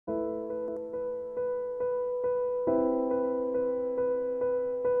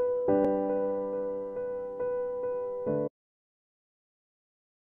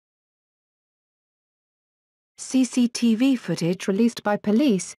CCTV footage released by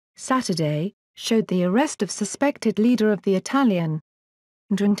police, Saturday, showed the arrest of suspected leader of the Italian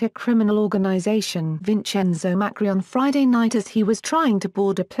Ndrangheta criminal organization Vincenzo Macri on Friday night as he was trying to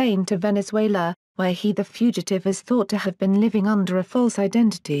board a plane to Venezuela, where the fugitive is thought to have been living under a false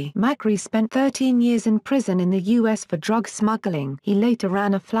identity. Macri spent 13 years in prison in the U.S. for drug smuggling. He later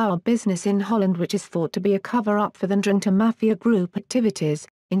ran a flower business in Holland which is thought to be a cover-up for the Fugitive Mafia group activities,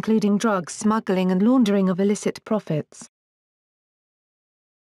 including drug smuggling and laundering of illicit profits.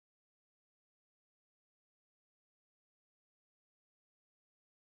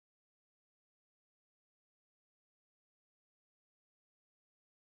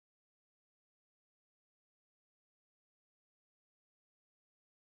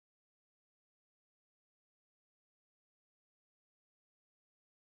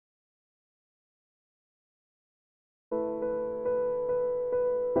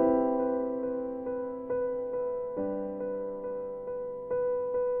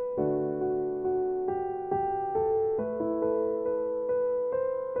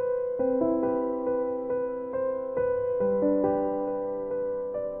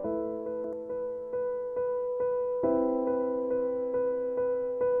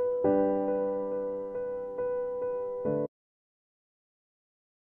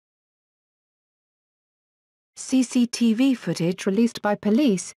 CCTV footage released by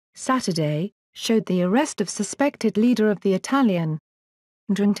police, Saturday, showed the arrest of suspected leader of the Italian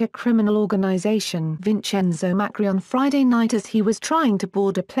Ndrangheta criminal organization Vincenzo Macri on Friday night as he was trying to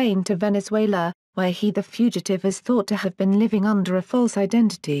board a plane to Venezuela, where the fugitive is thought to have been living under a false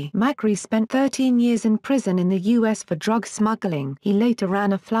identity. Macri spent 13 years in prison in the U.S. for drug smuggling. He later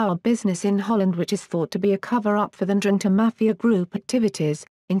ran a flower business in Holland which is thought to be a cover-up for the Fugitive Mafia group activities,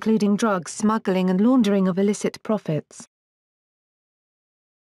 including drug smuggling and laundering of illicit profits.